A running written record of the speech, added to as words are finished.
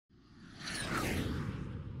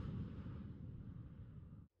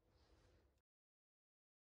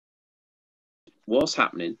what's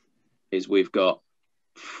happening is we've got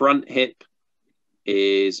front hip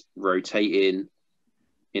is rotating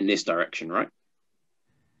in this direction, right?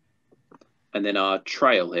 And then our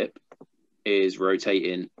trail hip is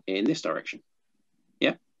rotating in this direction.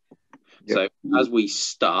 Yeah. Yep. So as we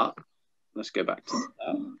start, let's go back to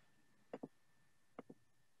that.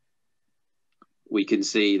 We can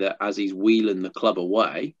see that as he's wheeling the club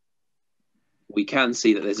away, we can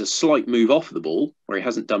see that there's a slight move off the ball where he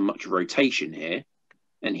hasn't done much rotation here.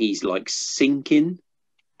 And he's like sinking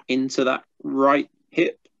into that right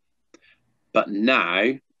hip. But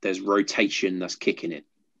now there's rotation that's kicking in.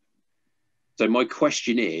 So my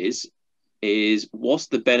question is what's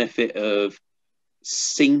the benefit of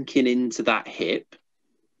sinking into that hip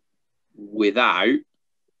without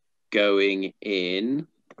going in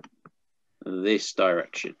this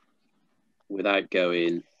direction, without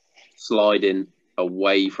sliding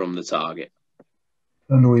away from the target?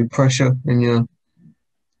 Annoying pressure in your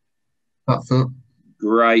back foot.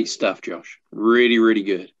 Great stuff, Josh. Really, really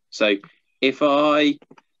good. So if I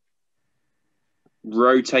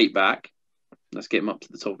rotate back, let's get him up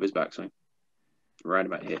to the top of his backswing, right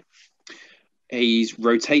about here. He's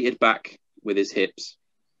rotated back with his hips.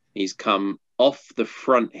 He's come off the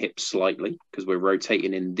front hip slightly because we're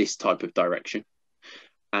rotating in this type of direction.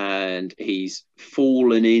 And he's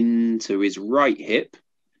fallen into his right hip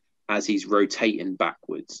as he's rotating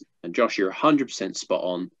backwards. And Josh, you're 100% spot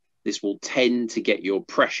on. This will tend to get your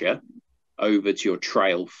pressure over to your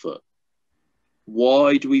trail foot.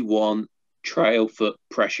 Why do we want trail foot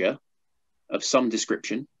pressure of some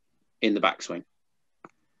description in the backswing?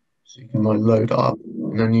 So you can like load up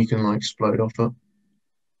and then you can like explode off it.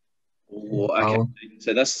 Okay,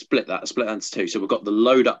 so let's split that into two. So we've got the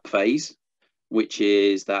load up phase, which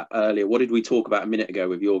is that earlier. What did we talk about a minute ago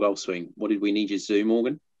with your golf swing? What did we need you to do,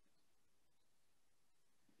 Morgan?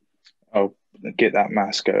 Oh, get that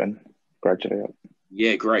mass going gradually up.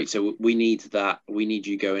 Yeah, great. So we need that. We need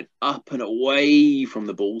you going up and away from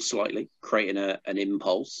the ball slightly, creating an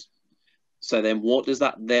impulse. So then what does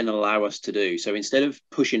that then allow us to do? So instead of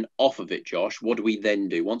pushing off of it, Josh, what do we then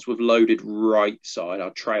do? Once we've loaded right side, our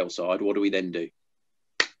trail side, what do we then do?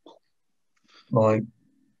 Like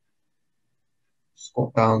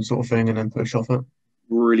squat down sort of thing and then push off it.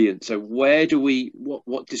 Brilliant. So where do we,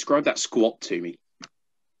 what describe that squat to me?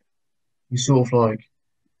 You sort of like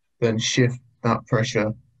then shift that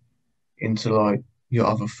pressure into like your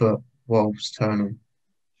other foot whilst turning.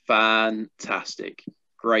 Fantastic.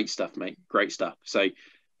 Great stuff, mate. Great stuff. So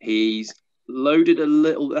he's loaded a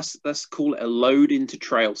little, let's call it a load into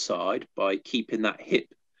trail side by keeping that hip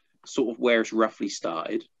sort of where it's roughly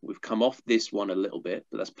started. We've come off this one a little bit,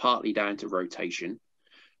 but that's partly down to rotation.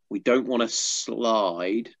 We don't want to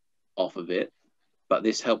slide off of it, but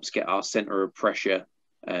this helps get our center of pressure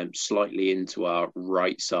slightly into our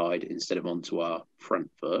right side instead of onto our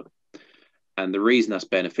front foot. And the reason that's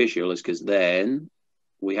beneficial is because then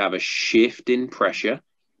we have a shift in pressure.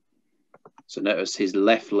 So notice his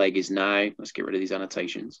left leg is now, let's get rid of these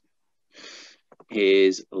annotations.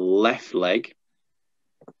 His left leg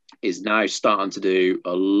is now starting to do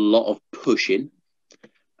a lot of pushing,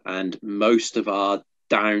 and most of our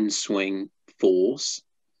downswing force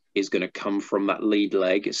is going to come from that lead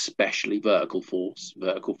leg, especially vertical force.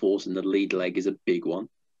 Vertical force in the lead leg is a big one.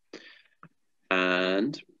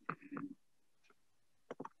 And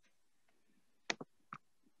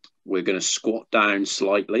we're going to squat down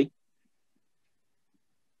slightly.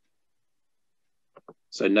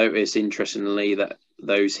 So notice, interestingly, that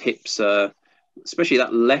those hips, especially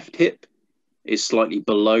that left hip, is slightly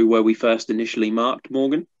below where we first initially marked,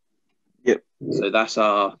 Morgan. Yep. So that's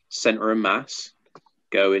our center of mass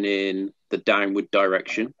going in the downward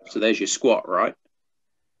direction. So there's your squat, right?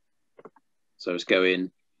 So it's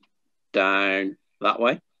going down that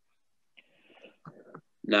way.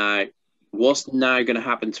 Now, what's now going to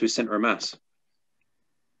happen to his center of mass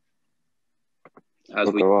as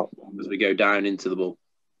we go down into the ball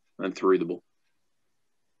and through the ball?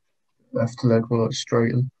 Left leg will like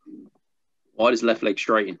straighten. Why does left leg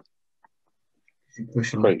straighten? You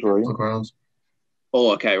push him off the ground.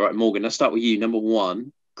 Oh, okay, right, Morgan. Let's start with you. Number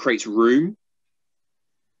one, creates room.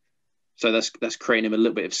 So that's creating him a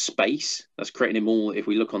little bit of space. That's creating him all. If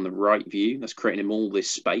we look on the right view, that's creating him all this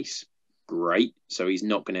space. Great. So he's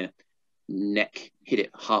not going to hit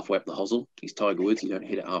it halfway up the hosel. He's Tiger Woods. You don't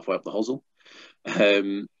hit it halfway up the hosel.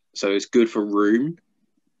 So it's good for room.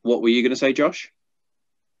 What were you going to say, Josh?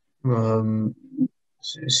 It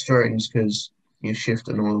straightens because you're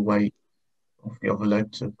shifting all the weight off the other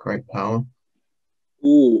leg to create power.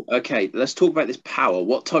 Oh, okay. Let's talk about this power.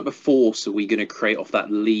 What type of force are we going to create off that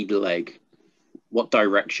lead leg? What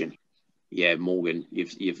direction? Yeah, Morgan,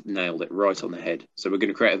 you've nailed it right on the head. So we're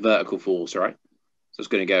going to create a vertical force, right? So it's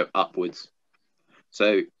going to go upwards.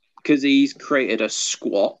 So because he's created a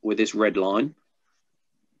squat with this red line,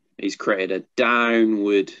 he's created a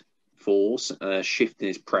downward force, a shift in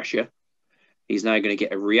his pressure. He's now going to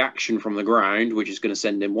get a reaction from the ground, which is going to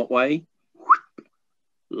send him what way?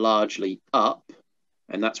 Largely up.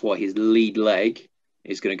 And that's why his lead leg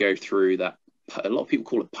is going to go through that. A lot of people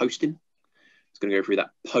call it posting. It's going to go through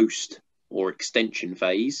that post or extension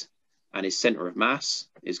phase, and his center of mass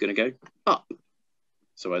is going to go up.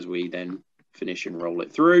 So as we then finish and roll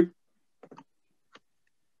it through,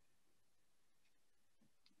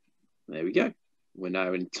 there we go. We're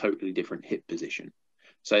now in totally different hip position.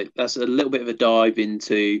 So that's a little bit of a dive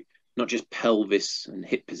into not just pelvis and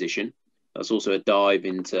hip position. That's also a dive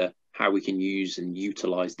into how we can use and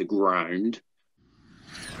utilize the ground